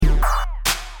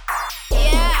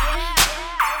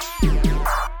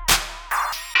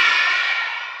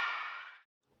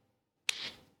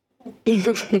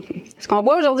Est-ce qu'on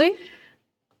boit aujourd'hui?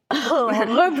 On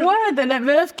reboit de la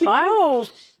meuf qui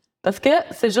parce que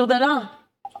c'est le jour de l'an.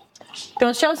 Puis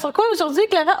on chiale sur quoi aujourd'hui,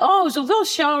 Clara? Oh, aujourd'hui, on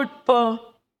chiale pas.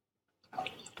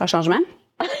 Un changement?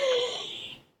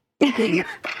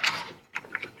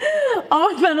 Oh,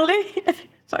 bonne année!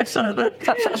 Ça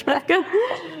change pas.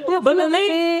 Bonne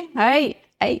année!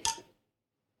 Hey!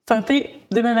 Santé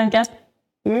 2024.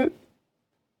 Je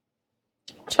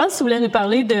pense que tu voulais nous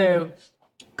parler de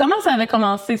comment ça avait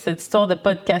commencé, cette histoire de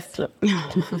podcast-là.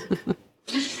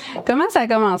 Comment ça a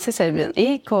commencé, Sabine?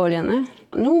 Colin, hein?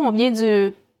 Nous, on vient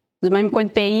du même coin de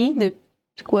pays,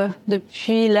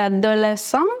 depuis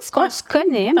l'adolescence, qu'on se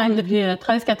connaît. Même depuis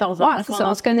 13-14 ans. Ouais, c'est ça,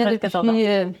 on se connaît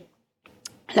depuis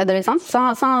l'adolescence,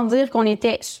 sans dire qu'on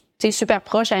était super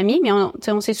proches, amis, mais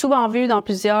on s'est souvent vus dans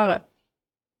plusieurs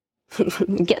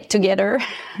get-together.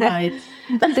 Ouais.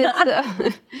 C'est ça.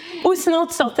 Ou sinon,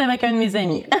 tu sortais avec un de mes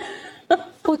amis.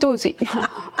 Ou toi aussi.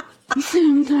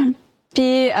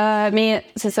 Puis, mais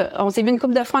c'est ça, on s'est vu une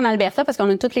couple de fois en Alberta, parce qu'on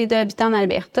a toutes les deux habité en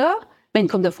Alberta. Ben, une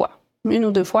couple de fois. 1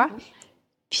 ou 2 fois.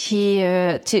 Puis,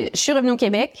 je suis revenue au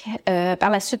Québec. Par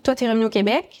la suite, toi, tu es revenu au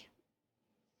Québec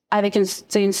avec une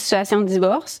situation de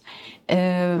divorce.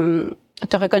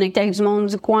 Te reconnecté avec du monde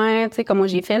du coin, comme moi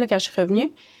j'ai fait là, quand je suis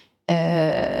revenue.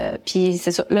 Puis,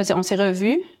 c'est ça. Là, on s'est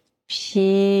revus.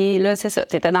 Puis, là, c'est ça.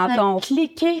 T'étais dans ton...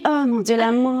 Cliqué. Oh, mon Dieu,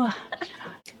 l'amour.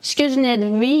 Ce que je venais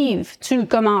de vivre, tu le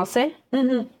commençais.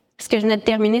 Mm-hmm. Ce que je venais de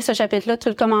terminer, ce chapitre-là, tu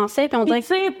le commençais. Puis on dirait tu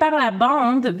sais, par la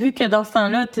bande, vu que dans ce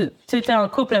temps-là, tu étais en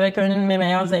couple avec un de mes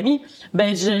meilleurs amis,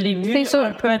 ben je l'ai vu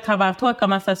un peu à travers toi,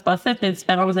 comment ça se passait, puis les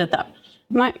différentes étapes.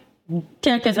 Ouais.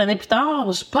 Quelques années plus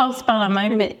tard, je passe par la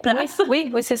même place.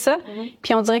 Oui, c'est ça. Mm-hmm.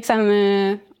 Puis on dirait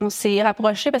que on s'est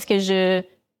rapprochés parce que je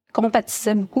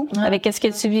compatissais beaucoup avec ce que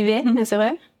tu vivais. Mm-hmm. C'est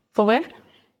vrai? Pour vrai?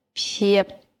 Puis à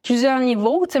plusieurs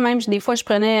niveaux, tu sais, même des fois, je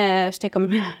prenais, j'étais comme,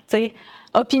 tu sais,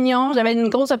 opinion. J'avais une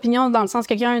grosse opinion dans le sens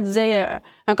que quelqu'un disait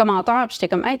un commentaire, puis j'étais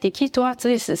comme, hey, t'es qui, toi?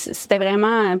 Tu sais, c'était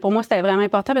vraiment, pour moi, c'était vraiment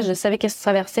important parce que je savais qu'est-ce que tu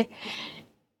traversais.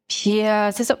 Puis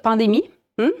c'est ça, pandémie,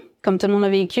 comme tout le monde a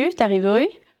vécu, c'est arrivé.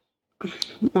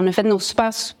 On a fait nos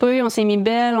super soupers, on s'est mis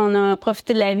belles, on a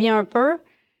profité de la vie un peu.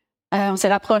 On s'est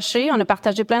rapprochés, on a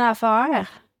partagé plein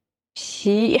d'affaires.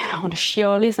 Puis on a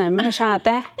chiolé, c'est un méchant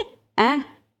temps. Hein?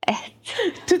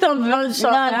 Tout en buvant du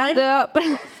champagne.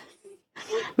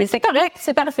 Mais c'est correct,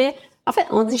 c'est parfait. En fait,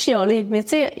 on dit chialer, mais tu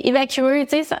sais, évacuer,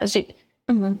 tu sais, j'ai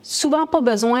souvent pas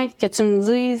besoin que tu me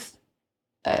dises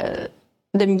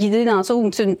de me guider dans ça ou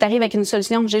que tu arrives avec une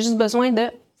solution. J'ai juste besoin de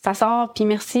ça sort, puis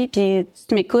merci, puis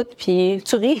tu m'écoutes, puis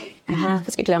tu ris.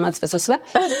 Parce que clairement, tu fais ça souvent.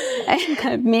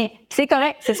 Mais c'est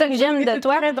correct, c'est ça que j'aime de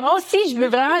toi. Si je veux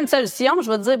vraiment une solution, je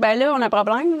vais te dire, ben là, on a un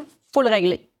problème, faut le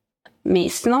régler. Mais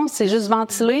sinon, c'est juste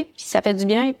ventiler, puis ça fait du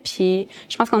bien, puis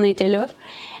je pense qu'on a été là,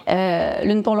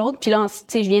 l'une pour l'autre. Puis là, tu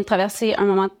sais, je viens de traverser un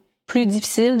moment plus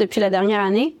difficile depuis la dernière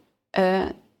année.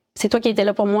 C'est toi qui étais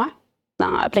là pour moi,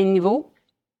 à plein de niveaux.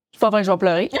 C'est pas vrai que je vais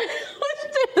pleurer.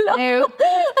 J'étais là.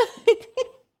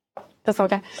 C'est son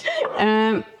cas.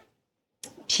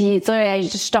 Puis, tu sais,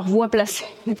 je te revois placer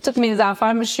toutes mes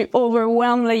affaires. Moi, je suis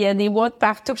overwhelmed, là. Il y a des boîtes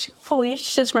partout. Puis, je suis holy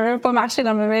shit, je peux même pas marcher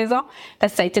dans ma maison.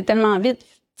 Parce que ça a été tellement vite,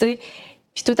 tu sais.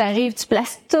 Puis, tout arrive, tu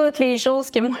places toutes les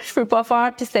choses que moi, je peux pas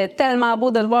faire. Puis, c'était tellement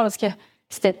beau de le voir parce que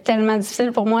c'était tellement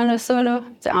difficile pour moi, là, ça, là.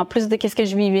 T'sais, en plus de qu'est-ce que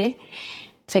je vivais.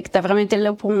 Fait que t'as vraiment été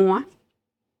là pour moi.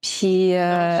 Puis,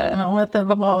 on t'as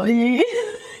pas braillé.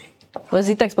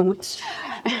 Vas-y, texte-moi.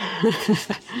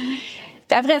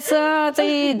 Puis après ça, tu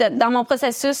sais, dans mon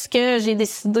processus que j'ai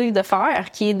décidé de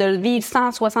faire, qui est de le vivre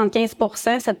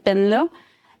 175%, cette peine-là,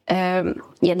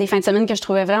 il y a des fins de semaine que je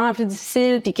trouvais vraiment plus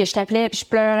difficiles, puis que je t'appelais, puis je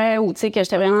pleurais, ou tu sais, que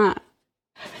j'étais vraiment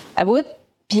à bout.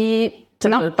 Puis,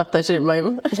 non. Je vais partager le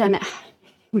même. Jamais.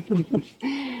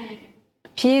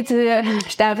 Puis,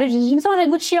 je t'ai appelé, j'ai dit, ça, j'ai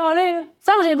le goût de chialer.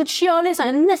 Ça, j'ai le goût de chialer, c'est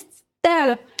un instant,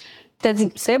 là. T'as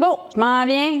dit, c'est bon, je m'en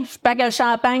viens, je pack le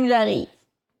champagne, j'arrive.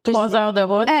 3 heures de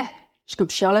route. Je suis comme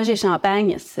Chialage et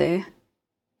champagne, c'est...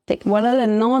 Fait que voilà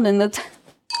le nom de notre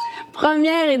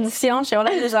première édition,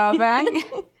 Chialage et champagne.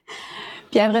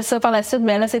 Puis après ça, par la suite,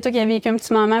 ben là, c'est toi qui as vécu un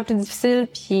petit moment plus difficile,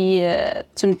 puis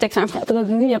tu me textes un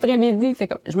vendredi après-midi, c'est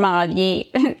comme, je m'en viens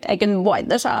avec une boîte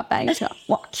de champagne. Je suis comme,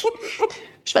 walk.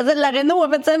 Je faisais de la réno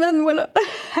en fin de semaine, voilà.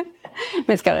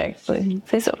 Mais c'est correct,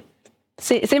 c'est ça.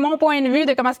 C'est mon point de vue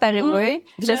de comment c'est arrivé.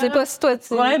 Je sais pas si toi,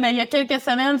 tu... Ouais, mais il y a quelques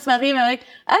semaines, tu m'arrives avec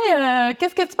 « Hey,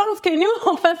 qu'est-ce que tu penses que nous,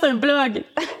 on fasse un blog? »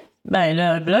 Ben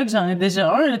là, un blog, j'en ai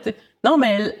déjà un. Là, non,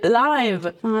 mais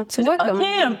live. Tu vois OK,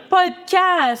 un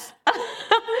podcast.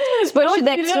 C'est pas juste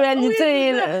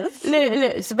d'actualité,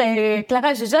 là.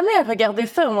 Clara, j'ai jamais regardé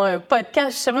ça, moi, un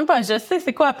podcast. Je sais même pas, je sais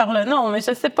c'est quoi à part le nom, mais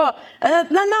je sais pas.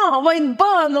 Non, on va être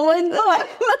bonne.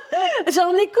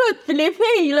 J'en écoute, puis les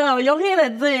filles, là, ils ont rien à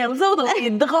dire. Nous autres, on est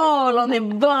drôles, on est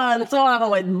bonnes, tu vois, on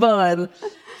va être bonnes.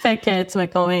 Fait que tu m'as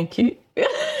convaincue.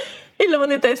 Et là, on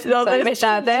est assis dans un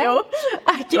studio.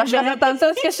 Je vais entendre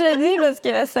ça, ce que je te dis, parce que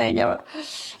là, c'est...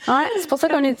 Ouais, c'est pour ça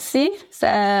qu'on est ici. C'est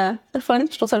le fun,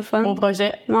 je trouve ça le fun. Bon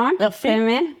projet. Ouais, merci.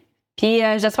 Puis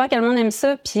j'espère que le monde aime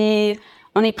ça, puis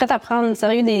on est prêt à prendre au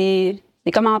sérieux des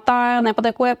commentaires,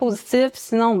 n'importe quoi positif.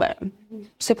 Sinon,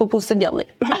 c'est pas positif, gardez.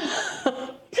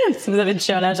 Si vous avez du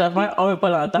chialage à faire, on veut pas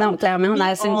l'entendre. Non, clairement, on a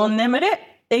assez. On aimerait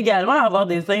également avoir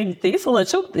des invités sur notre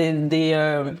show,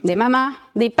 des mamans,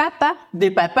 des papas,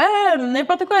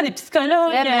 n'importe quoi, des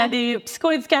psychologues, des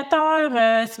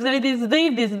psychoéducateurs. Si vous avez des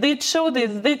idées de show, des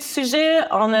idées de sujets,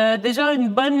 on a déjà une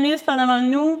bonne liste en avant de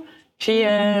nous. Puis,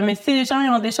 mais si les gens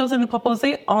ont des choses à nous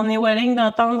proposer, on est willing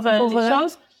d'entendre des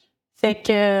choses. C'est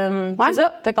que c'est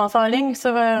ça. Fait qu'on s'enligne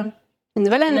sur une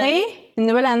nouvelle année, une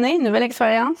nouvelle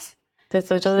expérience. T'as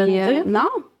autre chose à nous dire? Non.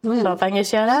 Champagne et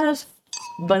chialage.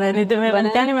 Bonne année 2024.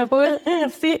 Bonne année, ma poule.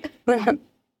 Merci.